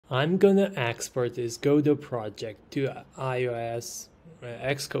I'm gonna export this Godot project to iOS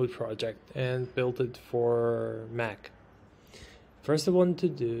Xcode project and build it for Mac. First I want to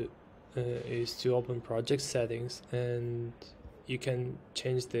do is to open project settings, and you can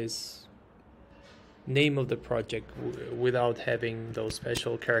change this name of the project without having those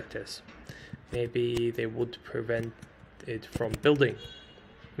special characters. Maybe they would prevent it from building.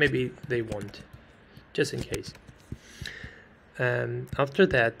 Maybe they won't, just in case. After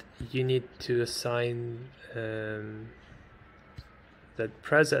that, you need to assign that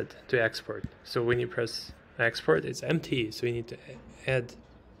preset to export. So when you press export, it's empty, so you need to add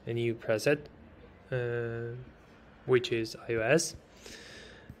a new preset, which is iOS.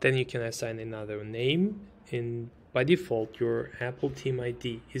 Then you can assign another name. By default, your Apple Team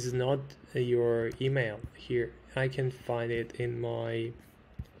ID is not your email. Here I can find it in on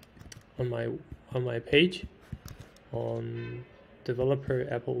my page on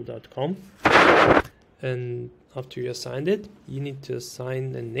developerapple.com, and after you assigned it, you need to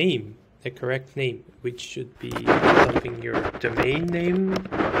assign a name, a correct name, which should be something your domain name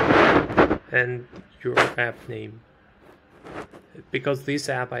and your app name. Because this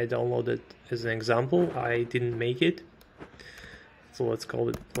app I downloaded as an example, I didn't make it, so let's call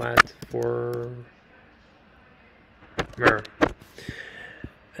it platformer.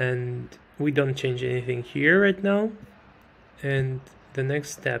 And we don't change anything here right now. And the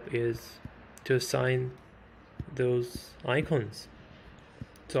next step is to assign those icons.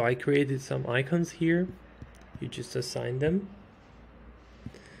 So I created some icons here. You just assign them.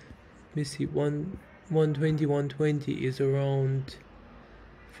 Let me see, 120 is around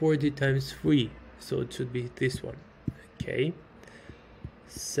 40 times 3, so it should be this one. Okay,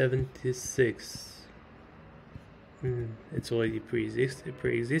 76. It's already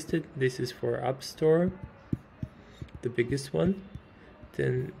pre-existed. This is for App Store, the biggest one.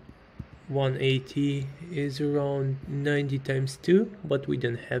 Then 180 is around 90 times 2, but we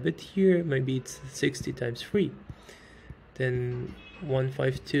don't have it here. Maybe it's 60 times 3. Then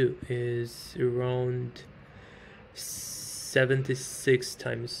 152 is around 76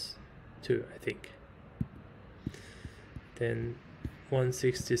 times 2, I think. Then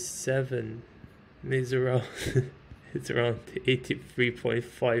 167 is around it's around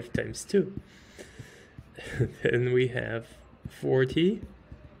 83.5 times 2. Then we have 40,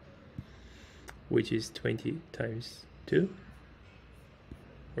 which is 20 times 2,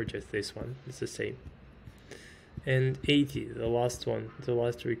 or just this one, it's the same. And 80, the last one, the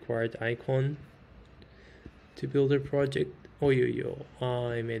last required icon to build a project. Oh,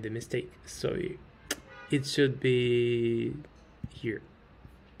 I made a mistake. Sorry, it should be here.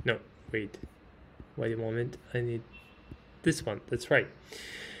 No, wait a moment. I need this one. That's right.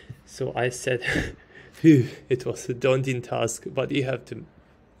 So I said, it was a daunting task, but you have to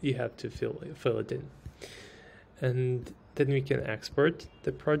fill it in, and then we can export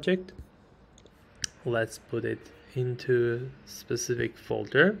the project. Let's put it into a specific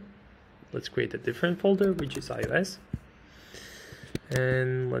folder. Let's create a different folder, which is iOS,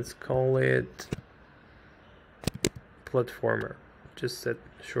 and let's call it platformer, just set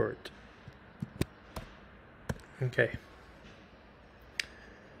short. Okay.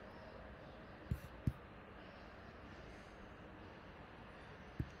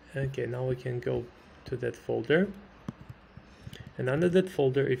 Okay, now we can go to that folder, and under that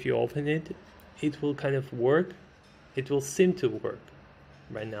folder, if you open it, it will kind of work. It will seem to work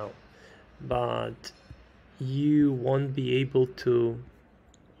right now, but you won't be able to.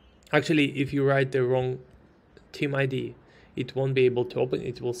 Actually, if you write the wrong team ID, it won't be able to open.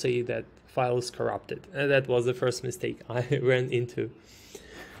 It will say that file is corrupted, and that was the first mistake I ran into.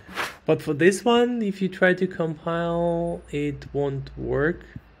 But for this one, if you try to compile, it won't work.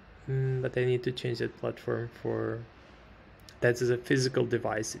 But I need to change that platform for that is a physical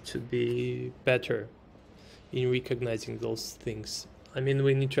device. It should be better in recognizing those things. I mean,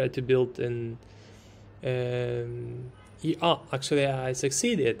 when you try to build an actually I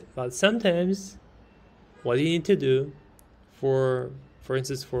succeeded, but sometimes what you need to do for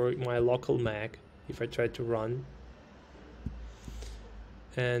instance, for my local Mac, if I try to run,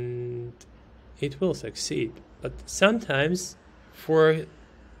 and it will succeed, but sometimes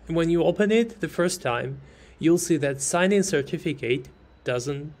when you open it the first time, you'll see that sign-in certificate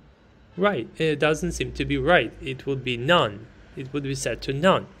doesn't seem to be right. It would be none. It would be set to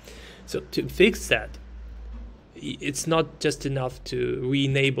none. So to fix that, it's not just enough to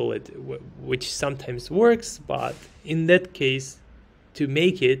re-enable it, which sometimes works, but in that case, to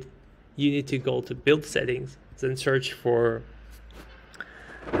make it, you need to go to build settings, then search for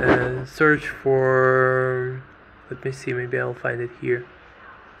let me see, maybe I'll find it here.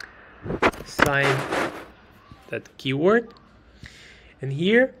 sign that keyword, and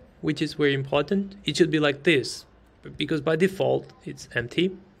here, which is very important, it should be like this, because by default it's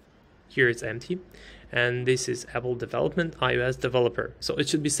empty. Here it's empty, and this is Apple Development iOS Developer. So it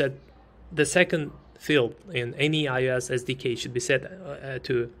should be set, the second field in any iOS SDK should be set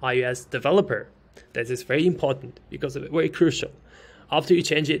to iOS Developer. That is very important because it's very crucial. After you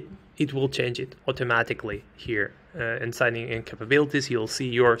change it, it will change it automatically here. In signing in capabilities, you'll see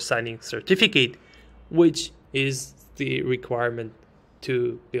your signing certificate, which is the requirement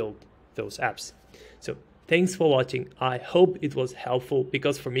to build those apps. So thanks for watching. I hope it was helpful,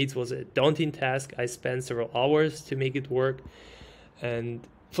 because for me it was a daunting task. I spent several hours to make it work, and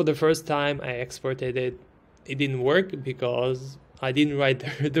for the first time I exported it. It didn't work because I didn't write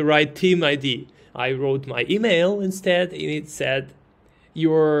the right team ID. I wrote my email instead, and it said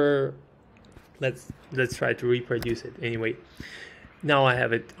your, let's try to reproduce it anyway. Now I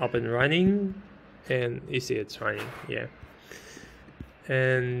have it up and running, and you see it's running, yeah.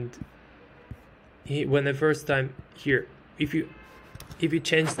 And when the first time here, if you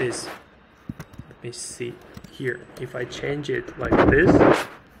change this, let me see here, if I change it like this,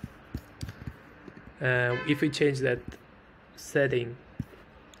 if we change that setting,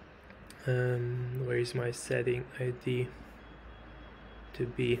 where is my setting ID to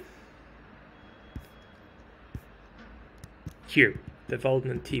be? Here,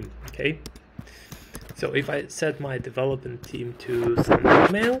 development team. Okay, so if I set my development team to some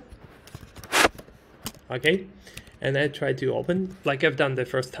email, okay, and I try to open like I've done the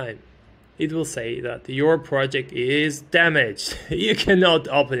first time, it will say that your project is damaged. You cannot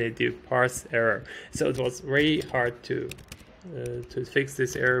open it due to parse error. So it was very hard to fix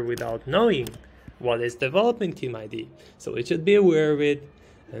this error without knowing what is development team ID. So we should be aware of it.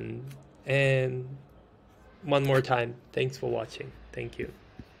 And one more time, thanks for watching. Thank you.